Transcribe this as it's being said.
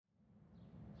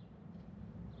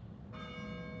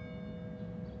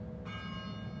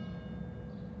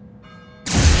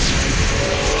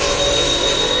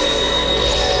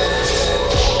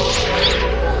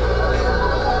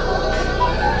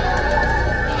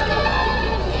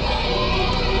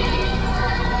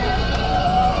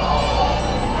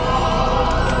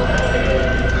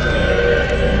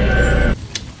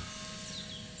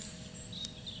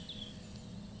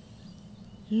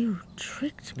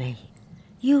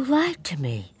You lied to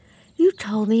me. You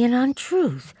told me an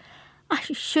untruth. I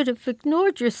should have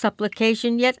ignored your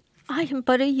supplication, yet I am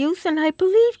but a youth and I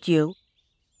believed you.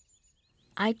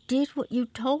 I did what you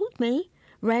told me,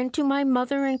 ran to my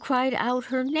mother and cried out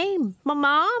her name.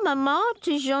 Mama, Mama,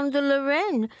 to Joan de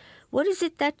Lorraine. What is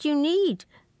it that you need?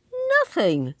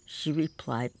 Nothing, she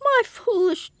replied. My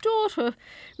foolish daughter,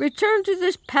 return to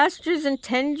the pastures and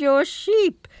tend your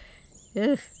sheep.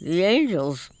 The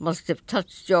angels must have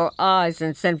touched your eyes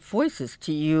and sent voices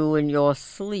to you in your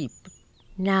sleep.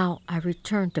 Now I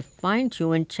return to find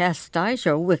you and chastise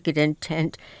your wicked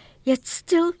intent. Yet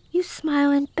still you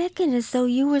smile and beckon as though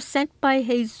you were sent by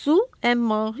Jesus and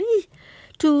Marie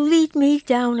to lead me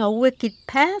down a wicked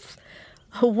path,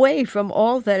 away from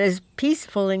all that is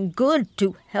peaceful and good,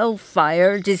 to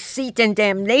hellfire, deceit, and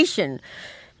damnation,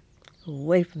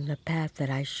 away from the path that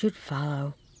I should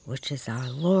follow, which is our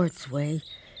Lord's way.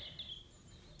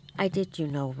 I did you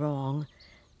no wrong.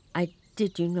 I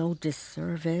did you no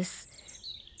disservice.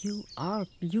 You are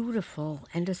beautiful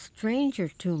and a stranger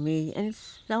to me, and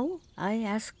so I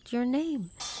asked your name.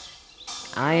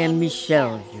 I am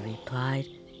Michel, you replied,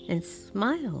 and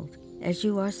smiled as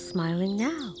you are smiling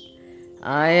now.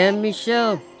 I am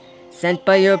Michel, sent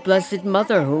by your blessed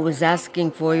mother who was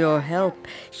asking for your help.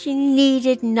 She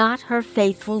needed not her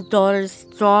faithful daughter's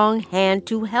strong hand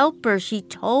to help her. She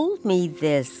told me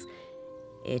this.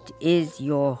 It is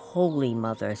your holy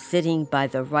mother sitting by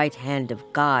the right hand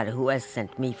of God who has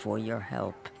sent me for your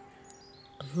help.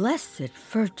 Blessed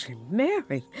Virgin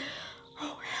Mary,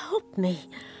 oh, help me.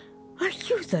 Are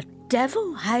you the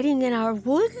devil hiding in our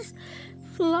woods?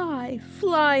 Fly,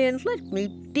 fly, and let me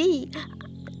be.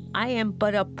 I am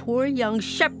but a poor young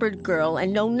shepherd girl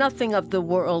and know nothing of the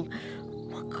world.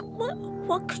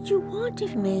 What could you want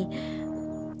of me?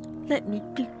 Let me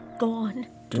be gone.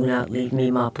 Do not leave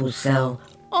me, ma Pucelle.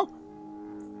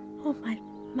 Oh,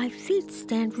 my feet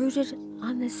stand rooted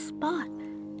on this spot.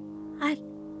 I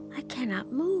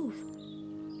cannot move.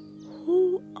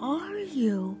 Who are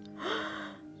you?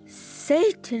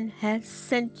 Satan has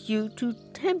sent you to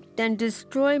tempt and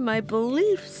destroy my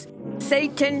beliefs.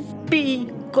 Satan, be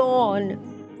gone.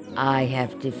 I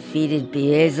have defeated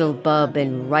Beelzebub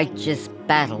in righteous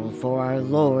battle for our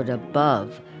Lord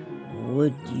above.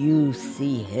 Would you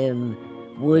see him?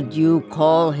 Would you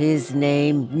call his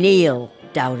name? Kneel,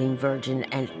 doubting virgin,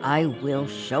 and I will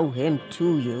show him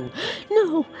to you.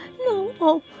 No,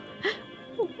 oh,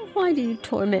 why do you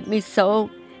torment me so?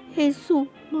 Jesus,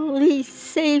 Marie,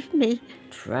 save me.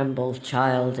 Tremble,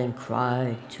 child, and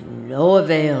cry to no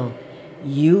avail.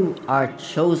 You are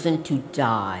chosen to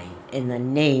die in the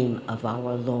name of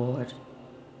our Lord.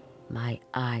 My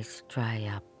eyes dry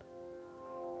up.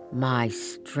 My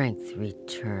strength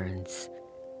returns.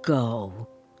 Go,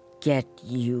 get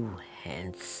you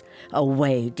hence.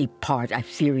 Away, depart, I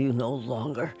fear you no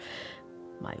longer.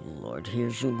 My Lord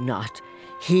hears you not.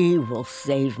 He will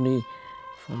save me,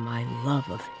 for my love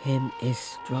of him is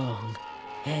strong.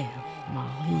 Hail,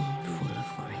 Marie, full of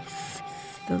grace,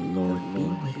 the Lord be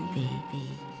with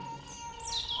thee.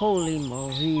 Holy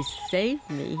Marie, save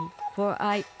me, for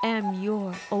I am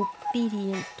your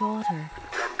obedient daughter.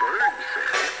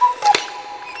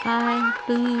 I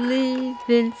believe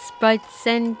in sprites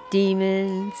and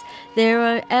demons. There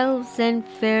are elves and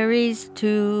fairies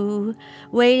too,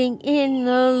 waiting in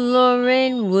the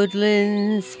Lorraine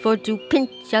woodlands for to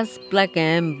pinch us black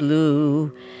and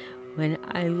blue. When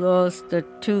I lost a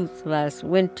tooth last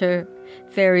winter,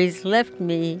 fairies left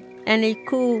me an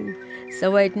écu,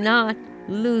 so I'd not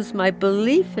lose my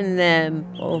belief in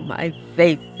them. Oh, my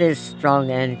faith is strong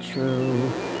and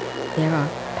true. There are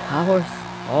powers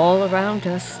all around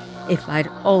us. If I'd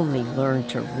only learned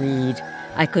to read,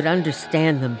 I could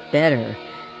understand them better.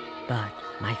 But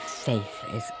my faith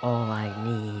is all I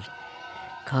need.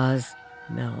 'Cause,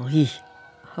 Marie,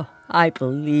 I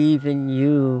believe in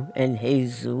you and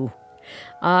Jesus.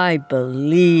 I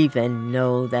believe and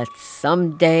know that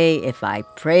someday if I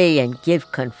pray and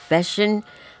give confession,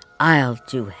 I'll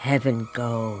to heaven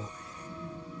go.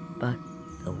 But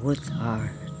the woods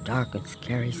are dark and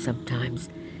scary sometimes,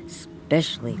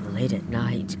 especially late at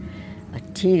night. A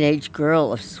teenage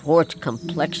girl of swart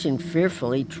complexion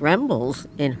fearfully trembles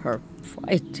in her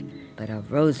fright. But a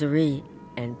rosary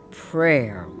and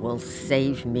prayer will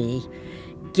save me.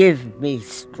 Give me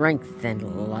strength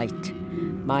and light,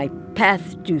 my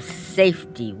path to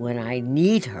safety when I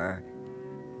need her.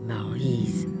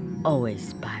 Marie's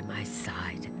always by my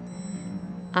side.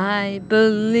 I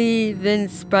believe in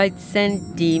sprites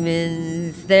and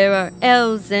demons. There are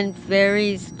elves and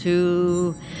fairies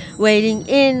too, waiting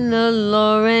in the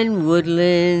Lorraine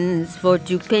woodlands for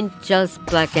to pinch us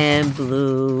black and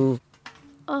blue.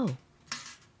 Oh,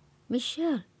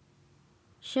 Michel.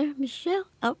 Cher Michel,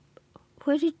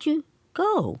 where did you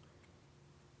go?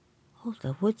 Oh,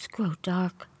 the woods grow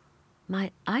dark.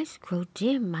 My eyes grow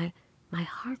dim. My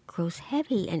heart grows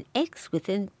heavy and aches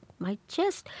within my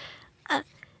chest. I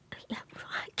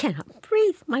cannot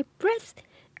breathe. My breath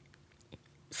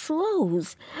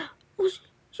slows.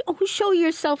 Show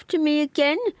yourself to me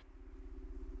again.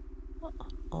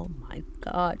 Oh, my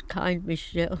God, kind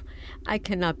Michel. I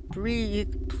cannot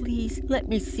breathe. Please let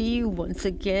me see you once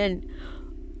again.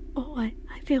 Oh, I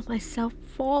feel myself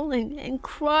falling and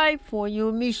cry for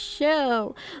you,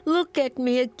 Michel. Look at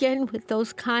me again with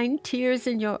those kind tears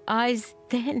in your eyes.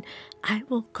 Then I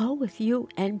will go with you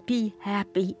and be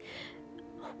happy.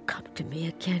 Oh, come to me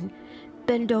again.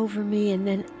 Bend over me, and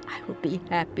then I will be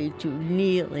happy to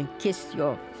kneel and kiss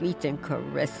your feet and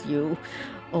caress you.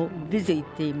 Oh,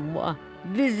 visitez-moi,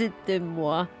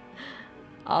 visitez-moi.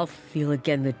 I'll feel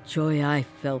again the joy I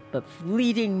felt but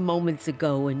fleeting moments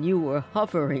ago when you were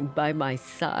hovering by my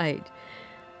side.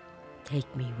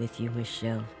 Take me with you,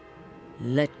 Michel.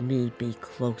 Let me be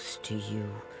close to you.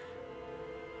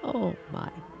 Oh,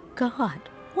 my God,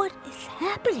 what is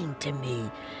happening to me?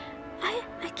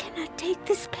 I cannot take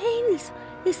this pain,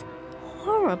 this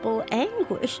horrible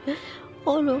anguish.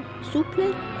 Olo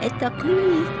suple et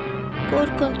acrini, cor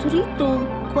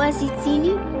contritum quasi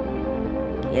tini.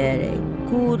 Ere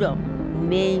curam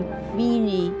me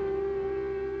fini.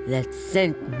 Let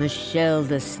Saint Michel,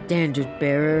 the standard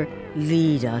bearer,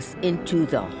 lead us into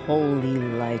the holy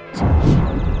light.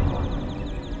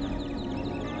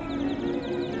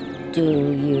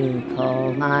 Do you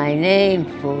call my name,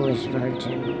 foolish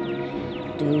virgin?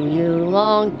 Do you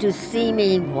long to see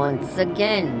me once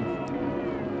again?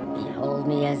 Behold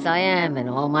me as I am in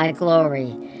all my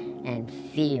glory, and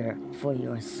fear for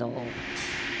your soul.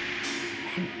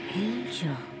 An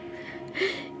angel.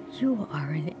 You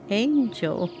are an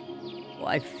angel. Oh,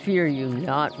 I fear you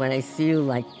not when I see you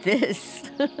like this.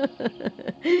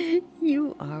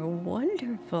 You are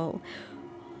wonderful.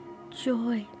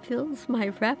 Joy fills my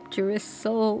rapturous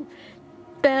soul.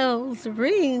 Bells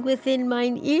ring within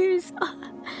mine ears.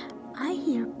 I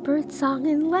hear birdsong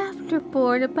and laughter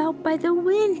borne about by the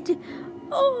wind.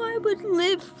 Oh, I would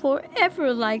live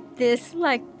forever like this,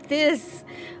 like this.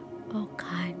 Oh,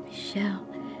 kind Michel,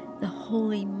 the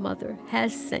Holy Mother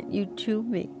has sent you to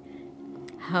me.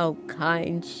 How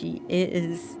kind she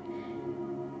is.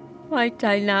 Might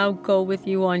I now go with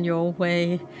you on your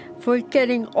way,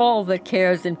 forgetting all the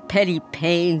cares and petty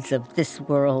pains of this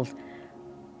world?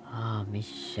 Ah,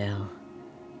 Michel,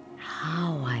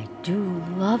 how I do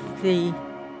love thee.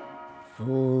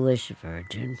 Foolish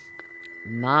virgin,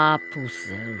 ma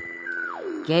pucelle,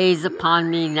 gaze upon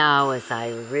me now as I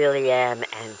really am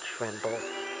and tremble.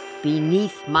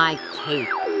 Beneath my cape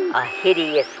a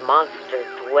hideous monster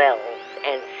dwells,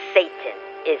 and Satan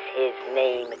is his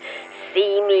name.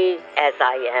 See me as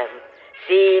I am.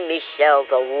 See Michel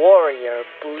the warrior,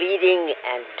 bleeding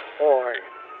and torn.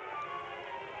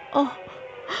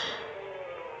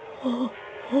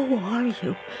 Who are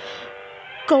you?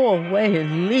 Go away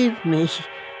and leave me.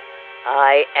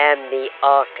 I am the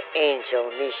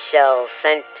Archangel Michel,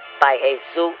 sent by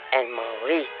Jesus and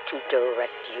Marie to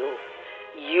direct you.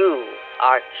 You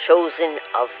are chosen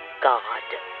of God.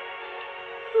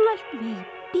 Let me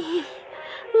be.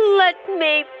 Let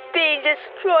me be.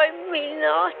 Destroy me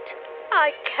not.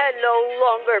 I can no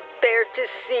longer bear to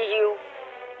see you.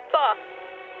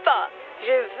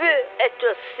 Je veux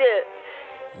être seul.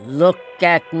 Look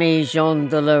at me, Joan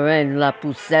de Lorraine, la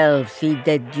Pucelle, fille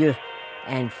de Dieu,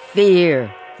 and fear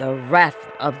the wrath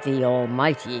of the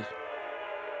Almighty.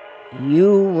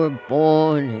 You were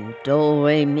born in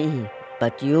Do-Re-Mi,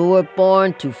 but you were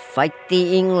born to fight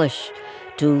the English,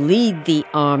 to lead the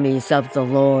armies of the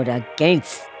Lord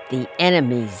against the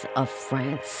enemies of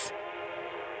France.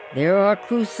 There are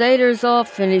crusaders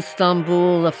off in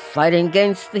Istanbul fighting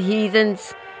against the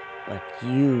heathens, but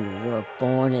you were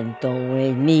born in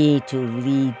Do-Re-Mi to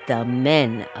lead the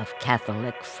men of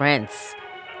Catholic France.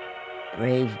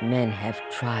 Brave men have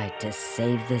tried to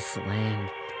save this land,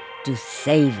 to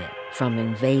save it from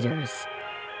invaders.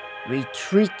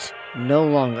 Retreat no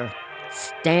longer.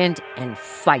 Stand and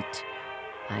fight.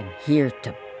 I'm here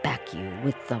to back you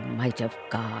with the might of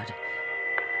God.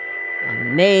 A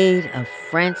maid of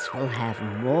France will have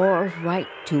more right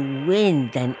to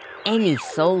win than any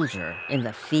soldier in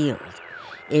the field.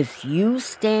 If you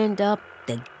stand up,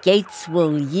 the gates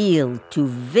will yield to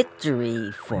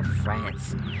victory for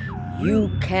France.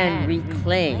 You can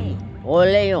reclaim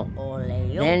Orléans,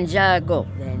 Lenjago,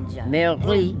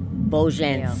 Merly,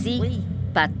 Beaugency,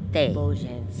 Patay.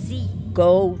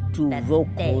 Go to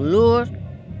Vaucouleurs,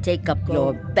 take up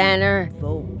your banner,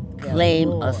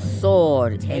 claim a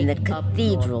sword in the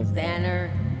cathedral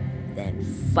banner, then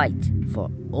fight for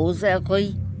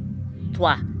Ozery,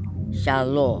 toi,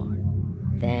 Chalor,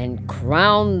 then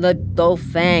crown the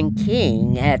Dauphin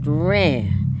king at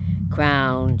Rennes,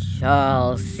 crown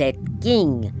Charles VII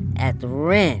king at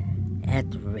Rennes,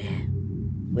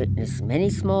 Witness many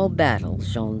small battles,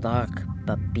 Jeanne d'Arc,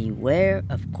 but beware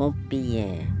of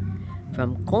Compiègne.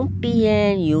 From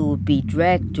Compiègne you will be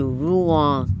dragged to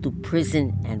Rouen, to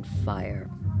prison and fire.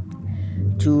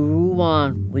 To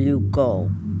Rouen will you go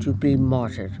to be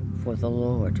martyred for the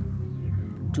Lord.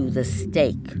 To the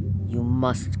stake you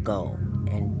must go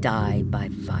and die by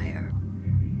fire.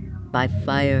 By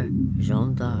fire,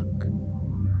 Jeanne d'Arc,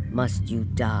 must you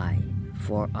die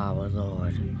for our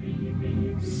Lord.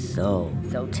 So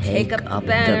take up the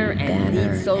banner and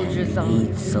lead soldiers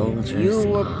on. You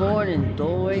were born in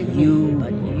Douai,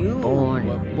 but you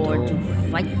were born to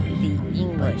fight the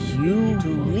English,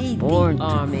 to lead the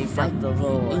armies of the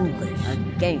Lord,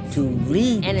 against to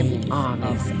lead the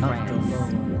armies of the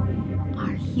Lord.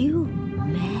 Are you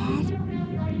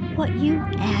mad? What you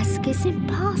ask is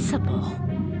impossible.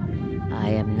 I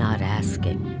am not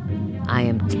asking. I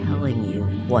am telling you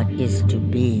what is to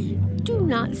be. Do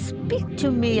not speak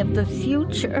to me of the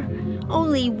future.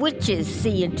 Only witches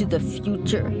see into the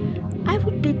future. I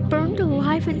would be burned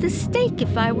alive at the stake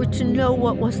if I were to know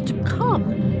what was to come.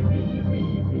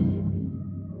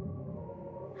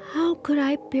 How could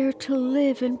I bear to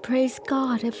live and praise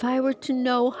God if I were to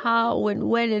know how and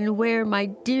when and where my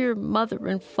dear mother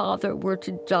and father were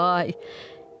to die?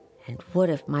 And what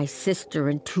if my sister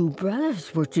and 2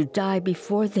 brothers were to die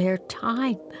before their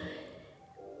time?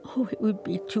 Oh, it would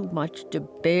be too much to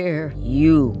bear.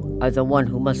 You are the one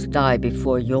who must die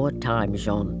before your time,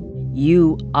 Joan.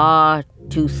 You are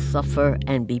to suffer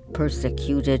and be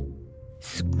persecuted,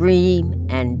 scream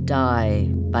and die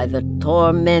by the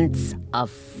torments of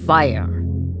fire.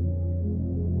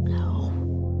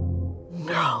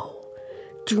 No,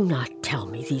 do not tell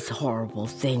me these horrible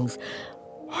things.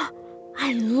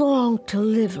 I long to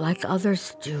live like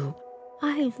others do.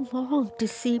 I long to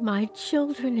see my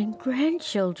children and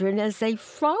grandchildren as they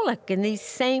frolic in these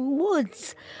same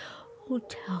woods. Oh,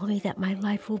 tell me that my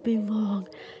life will be long.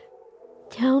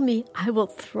 Tell me I will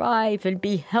thrive and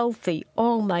be healthy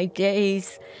all my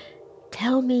days.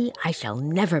 Tell me I shall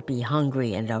never be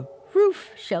hungry and a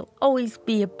roof shall always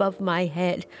be above my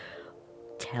head.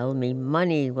 Tell me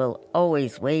money will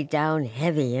always weigh down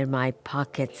heavy in my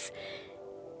pockets.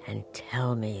 And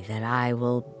tell me that I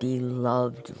will be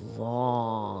loved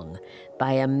long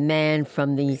by a man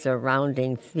from the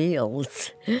surrounding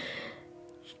fields.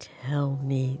 Tell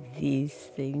me these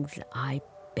things, I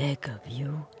beg of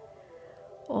you.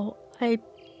 Oh, I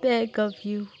beg of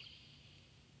you.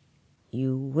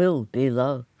 You will be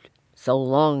loved, so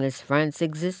long as France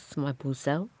exists,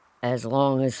 Mademoiselle. As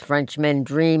long as Frenchmen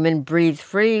dream and breathe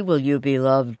free will you be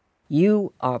loved.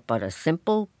 You are but a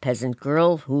simple peasant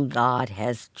girl who God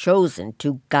has chosen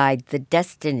to guide the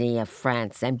destiny of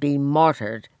France and be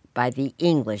martyred by the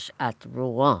English at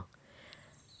Rouen.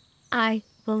 I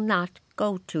will not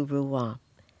go to Rouen.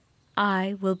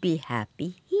 I will be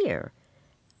happy here.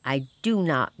 I do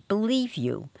not believe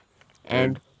you.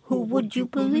 And who would you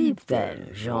believe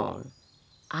then, Jean?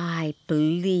 I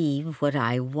believe what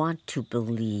I want to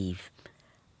believe.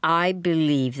 I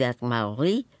believe that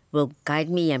Marie will guide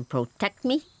me and protect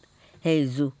me,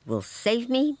 Jesus will save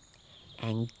me,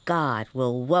 and God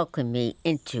will welcome me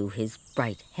into his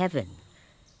bright heaven.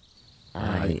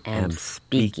 I am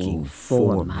speaking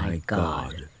for my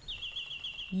God.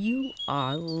 You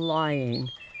are lying.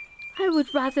 I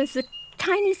would rather the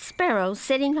tiny sparrow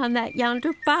sitting on that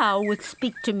yonder bough would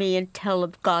speak to me and tell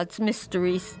of God's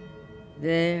mysteries.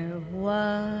 There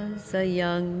was a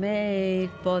young maid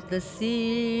fought the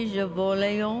siege of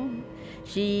Orleans.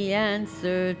 She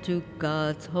answered to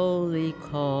God's holy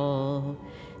call.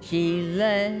 She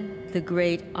led the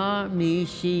great army,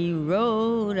 she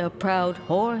rode a proud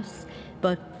horse,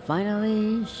 but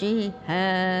finally she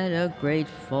had a great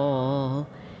fall.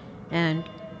 And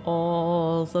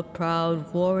all the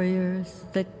proud warriors,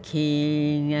 the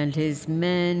king and his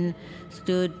men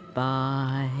stood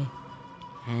by.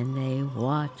 And they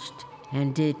watched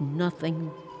and did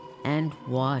nothing, and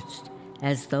watched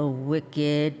as the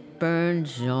wicked burned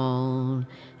Joan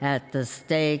at the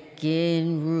stake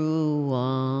in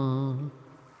Rouen.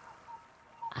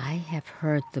 I have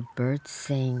heard the birds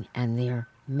sing and their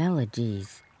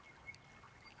melodies.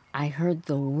 I heard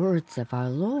the words of our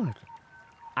Lord.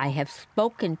 I have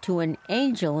spoken to an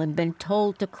angel and been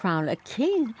told to crown a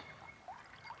king.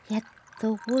 Yet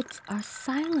the woods are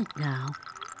silent now.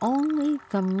 Only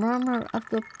the murmur of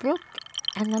the brook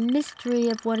and the mystery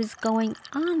of what is going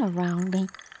on around me.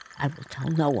 I will tell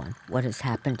no one what has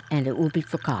happened, and it will be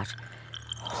forgot.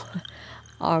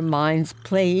 Our minds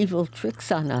play evil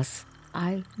tricks on us.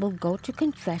 I will go to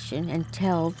confession and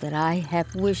tell that I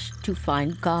have wished to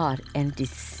find God and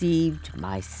deceived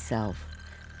myself.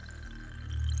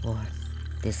 Lord,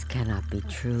 this cannot be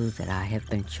true that I have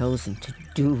been chosen to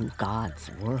do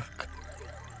God's work.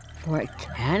 For it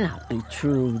cannot be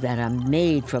true that a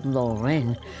maid from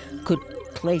Lorraine could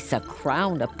place a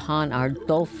crown upon our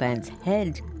Dauphin's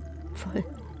head. For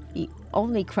the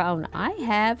only crown I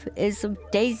have is of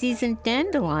daisies and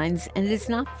dandelions, and is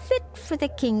not fit for the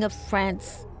King of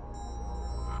France.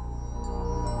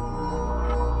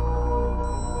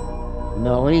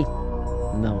 Marie,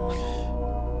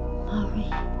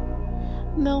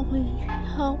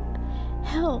 help,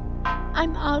 help.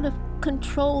 I'm out of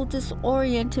control,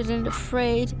 disoriented and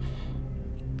afraid.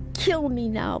 Kill me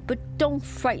now, but don't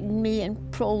frighten me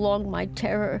and prolong my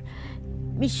terror.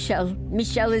 Michel,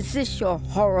 is this your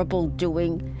horrible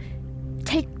doing?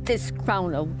 Take this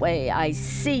crown away, I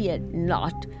see it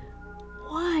not.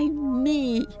 Why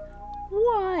me?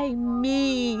 Why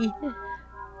me?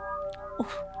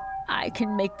 Oh, I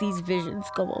can make these visions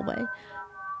go away.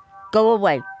 Go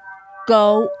away.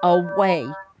 Go away.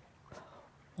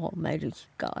 Almighty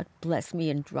God, bless me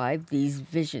and drive these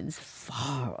visions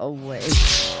far away.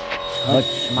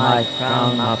 Touch my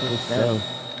crown, ma Pucelle,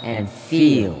 and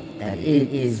feel that it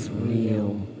is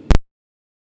real.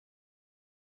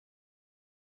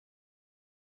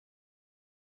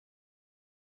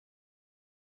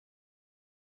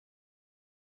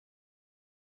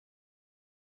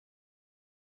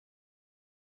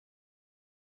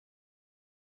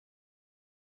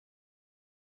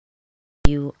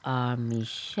 You are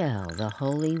Michel, the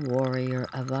holy warrior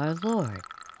of our Lord.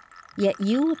 Yet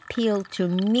you appeal to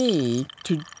me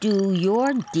to do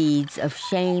your deeds of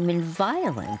shame and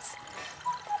violence.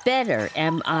 Better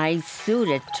am I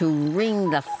suited to wring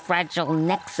the fragile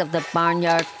necks of the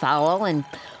barnyard fowl and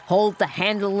hold the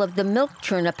handle of the milk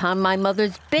churn upon my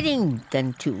mother's bidding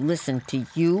than to listen to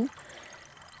you.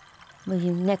 Will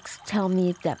you next tell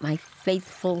me that my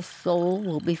faithful soul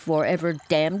will be forever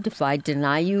damned if I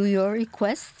deny you your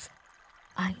requests?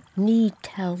 I need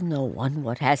tell no one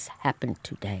what has happened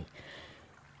today.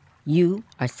 You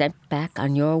are sent back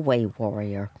on your way,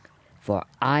 warrior, for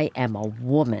I am a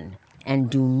woman and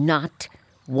do not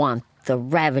want the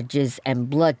ravages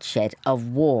and bloodshed of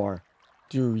war.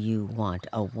 Do you want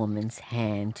a woman's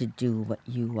hand to do what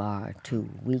you are too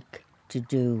weak to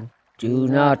do? Do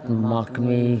not mock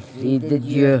me, fille de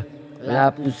Dieu, la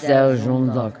Pucelle Joan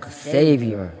d'Arc,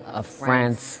 savior of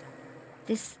France.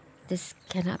 This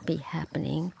cannot be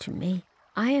happening to me.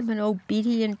 I am an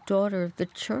obedient daughter of the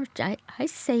church. I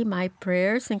say my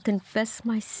prayers and confess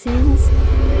my sins.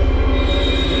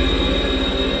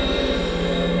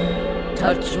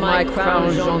 Touch my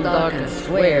crown, Joan d'Arc, and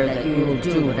swear that you will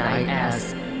do what I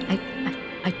ask.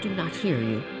 I do not hear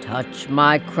you. Touch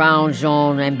my crown,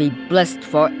 Joan, and be blessed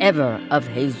forever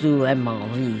of Jesus and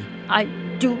Marie. I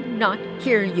do not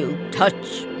hear you.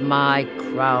 Touch my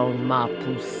crown, ma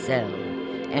Pucelle,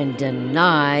 and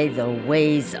deny the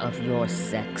ways of your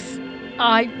sex.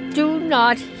 I do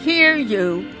not hear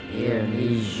you. Hear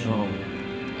me, Joan,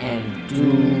 and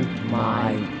do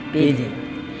my bidding.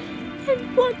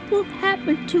 And what will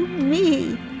happen to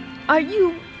me? Are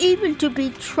you even to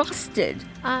be trusted?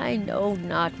 I know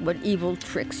not what evil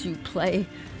tricks you play.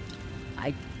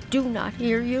 I do not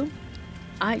hear you.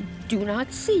 I do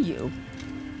not see you.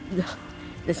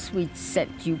 The sweet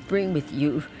scent you bring with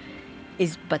you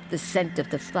is but the scent of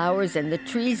the flowers and the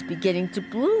trees beginning to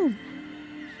bloom.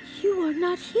 You are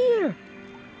not here.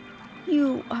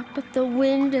 You are but the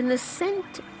wind and the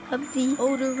scent of the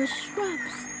odorous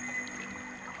shrubs.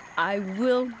 I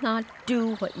will not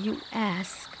do what you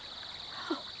ask.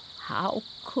 How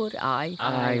could I?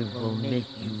 I will make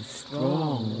you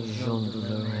strong, Joan de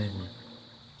Lorraine.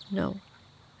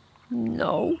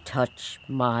 No. Touch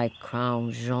my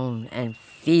crown, Joan, and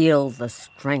feel the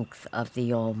strength of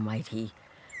the Almighty.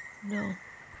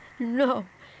 No.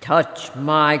 Touch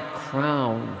my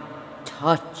crown.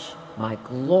 Touch my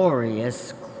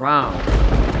glorious crown.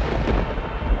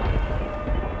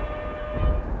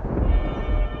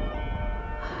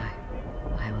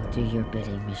 I will do your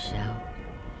bidding, Michel,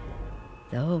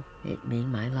 though it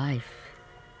mean my life.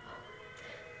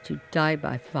 To die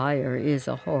by fire is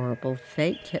a horrible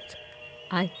fate, yet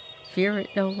I fear it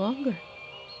no longer.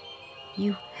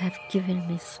 You have given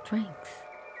me strength.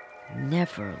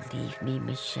 Never leave me,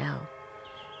 Michel.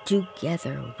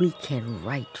 Together we can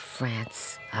right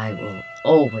France. I will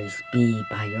always be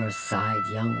by your side,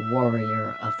 young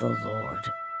warrior of the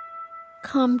Lord.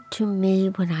 Come to me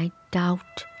when I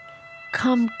doubt.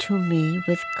 Come to me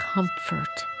with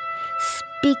comfort.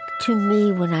 Speak to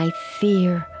me when I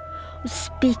fear.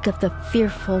 Speak of the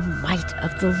fearful might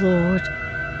of the Lord.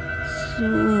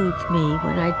 Soothe me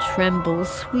when I tremble.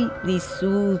 Sweetly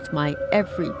soothe my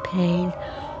every pain.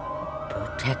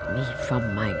 Protect me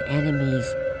from mine enemies.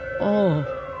 Oh,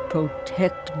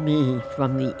 protect me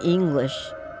from the English.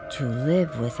 To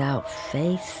live without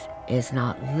faith is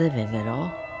not living at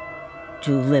all.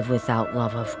 To live without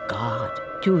love of God,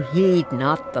 to heed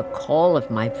not the call of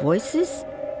my voices?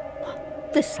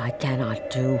 This I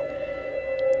cannot do.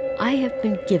 I have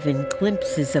been given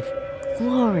glimpses of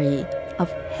glory,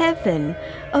 of heaven,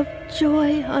 of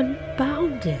joy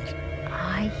unbounded.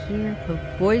 I hear the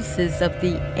voices of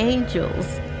the angels.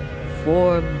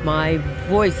 For my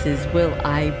voices will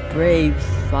I brave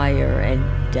fire and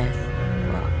death,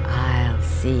 for I'll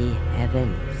see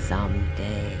heaven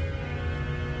someday.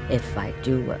 If I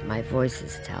do what my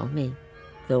voices tell me,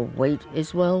 the wait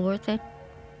is well worth it.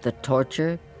 The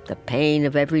torture, the pain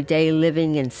of everyday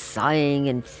living and sighing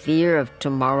and fear of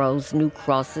tomorrow's new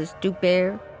crosses to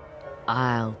bear,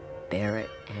 I'll bear it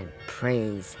and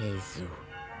praise Jesus,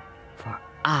 for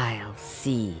I'll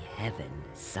see heaven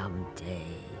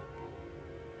someday.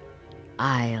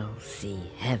 I'll see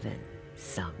heaven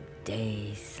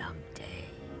someday.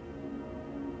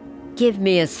 Give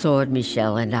me a sword,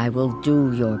 Michel, and I will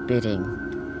do your bidding.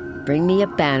 Bring me a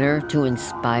banner to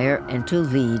inspire and to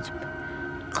lead.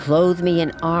 Clothe me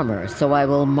in armor, so I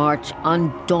will march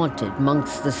undaunted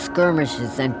amongst the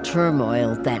skirmishes and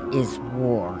turmoil that is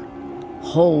war.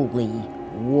 Holy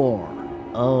war.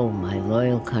 Oh, my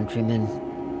loyal countrymen,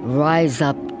 rise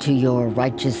up to your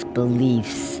righteous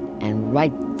beliefs and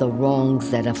right the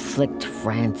wrongs that afflict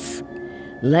France.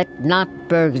 Let not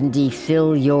Burgundy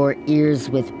fill your ears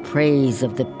with praise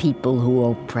of the people who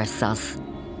oppress us.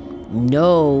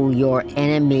 Know your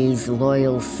enemies,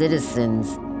 loyal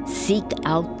citizens. Seek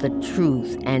out the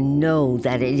truth and know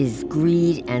that it is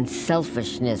greed and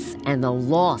selfishness and the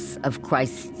loss of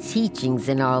Christ's teachings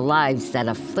in our lives that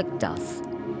afflict us.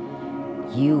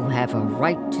 You have a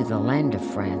right to the land of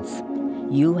France.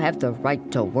 You have the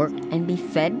right to work and be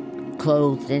fed,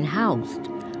 clothed, and housed.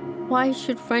 Why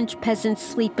should French peasants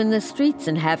sleep in the streets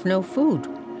and have no food?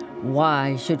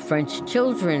 Why should French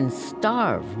children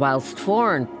starve whilst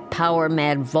foreign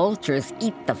power-mad vultures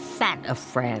eat the fat of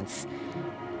France?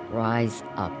 Rise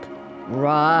up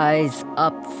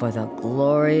for the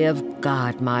glory of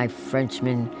God, my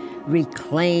Frenchmen.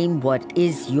 Reclaim what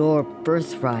is your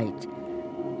birthright.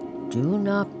 Do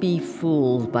not be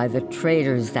fooled by the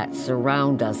traitors that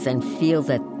surround us and feel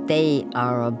that they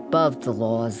are above the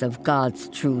laws of God's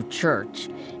true church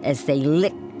as they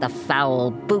lick the foul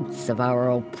boots of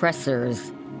our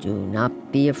oppressors. Do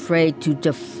not be afraid to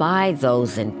defy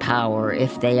those in power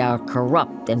if they are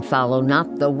corrupt and follow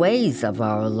not the ways of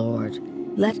our Lord.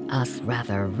 Let us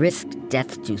rather risk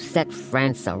death to set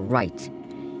France aright,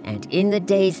 and in the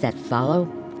days that follow,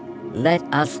 let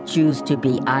us choose to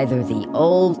be either the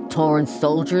old torn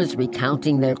soldiers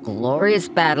recounting their glorious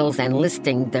battles and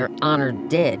listing their honored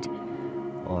dead,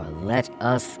 or let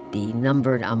us be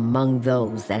numbered among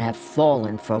those that have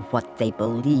fallen for what they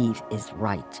believe is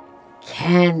right.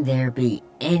 Can there be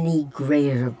any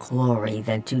greater glory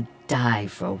than to die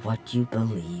for what you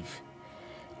believe?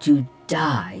 To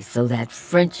die so that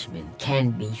Frenchmen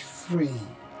can be free.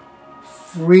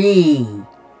 Free!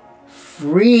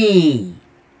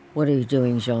 What are you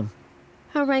doing, Joan?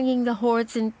 Haranguing the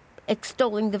hordes and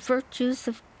extolling the virtues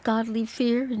of godly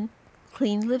fear and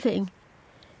clean living.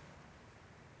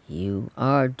 You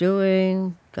are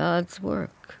doing God's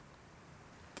work,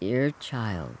 dear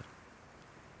child.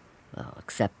 Well,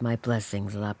 accept my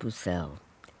blessings, La Pucelle,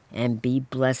 and be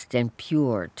blessed and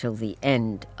pure till the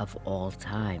end of all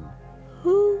time.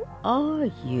 Who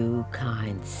are you,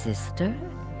 kind sister?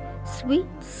 Sweet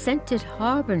scented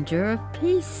harbinger of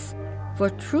peace, for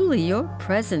truly your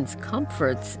presence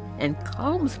comforts and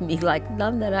calms me like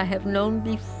none that I have known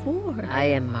before. I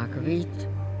am Marguerite,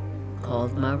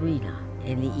 called Marina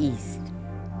in the East.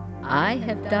 I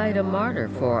have died a martyr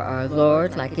for our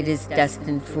Lord like it is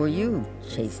destined for you,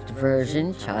 chaste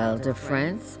virgin, child of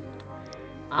France.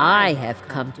 I have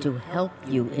come to help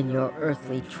you in your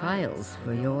earthly trials,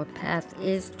 for your path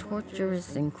is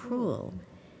torturous and cruel.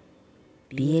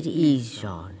 Be at ease,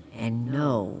 Joan, and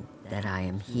know that I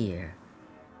am here.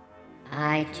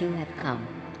 I too have come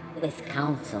with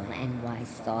counsel and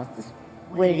wise thoughts,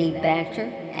 witty banter,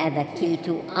 and the key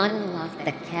to unlock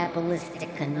the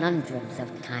Kabbalistic conundrums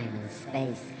of time and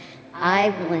space. I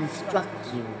will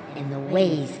instruct you in the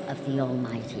ways of the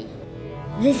Almighty.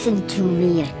 Listen to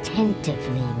me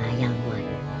attentively, my young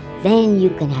one. Then you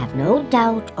can have no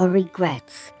doubt or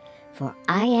regrets, for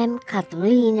I am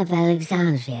Catherine of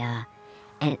Alexandria,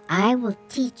 and I will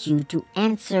teach you to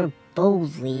answer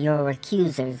boldly your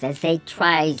accusers as they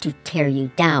try to tear you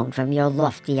down from your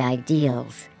lofty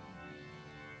ideals.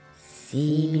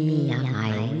 See me on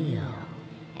my wheel,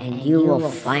 and you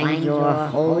will find your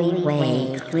holy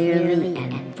way clearly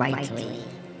and brightly.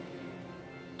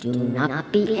 Do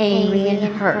not be angry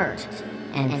and hurt,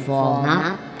 and fall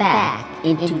not back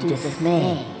into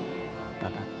dismay,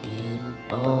 but be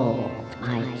bold,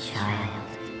 my child,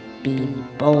 be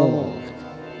bold.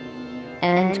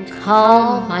 And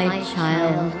calm, my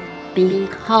child, be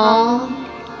calm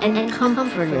and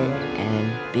comforted,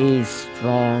 And be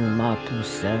strong, ma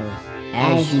pucelle,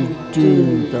 as you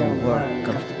do the work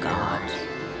of God.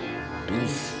 Be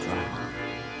strong.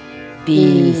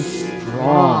 Be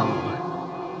strong.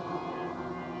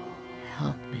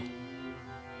 Help me.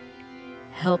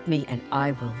 Help me, and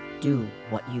I will do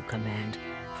what you command,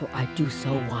 for I do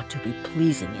so want to be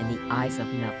pleasing in the eyes of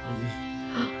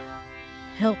Marie.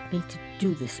 Help me to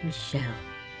do this, Michel,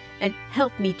 and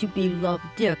help me to be loved,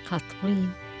 dear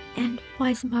Catherine, and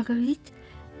wise Marguerite.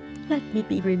 Let me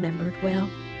be remembered well.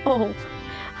 Oh,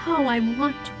 how I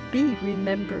want to be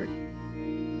remembered.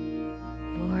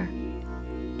 For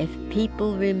if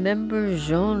people remember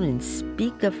Joan and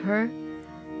speak of her,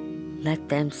 let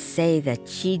them say that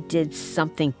she did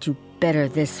something to better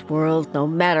this world, no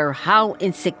matter how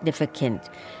insignificant.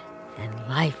 And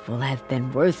life will have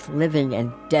been worth living,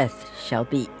 and death shall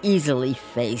be easily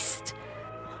faced.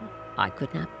 I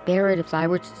could not bear it if I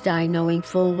were to die knowing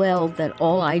full well that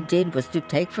all I did was to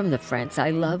take from the France I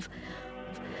love.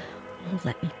 Oh,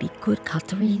 let me be good,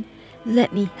 Catherine.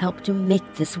 Let me help to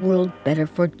make this world better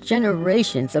for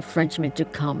generations of Frenchmen to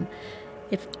come.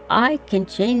 If I can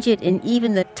change it in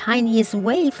even the tiniest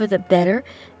way for the better,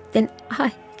 then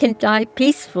I can die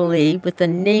peacefully with the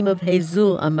name of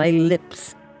Jesus on my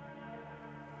lips.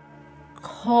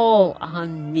 Call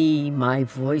on me, my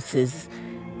voices.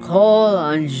 Call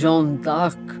on Jeanne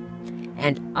d'Arc,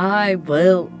 and I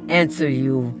will answer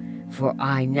you, for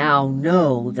I now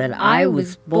know that I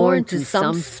was born to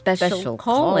some special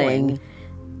calling.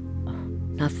 Oh,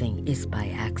 nothing is by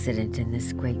accident in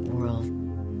this great world,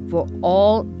 for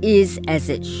all is as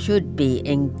it should be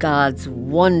in God's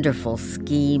wonderful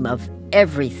scheme of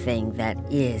everything that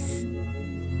is.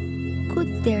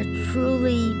 Could there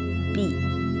truly be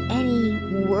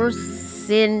any worse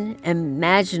sin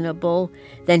imaginable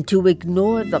than to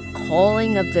ignore the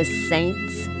calling of the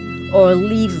saints, or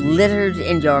leave littered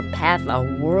in your path a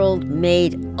world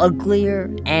made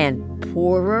uglier and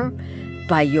poorer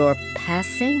by your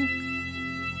passing?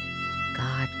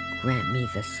 God grant me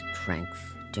the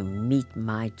strength to meet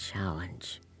my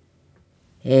challenge.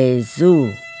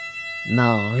 Jesus,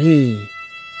 Marie,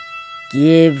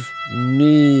 give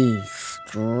me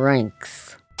strength.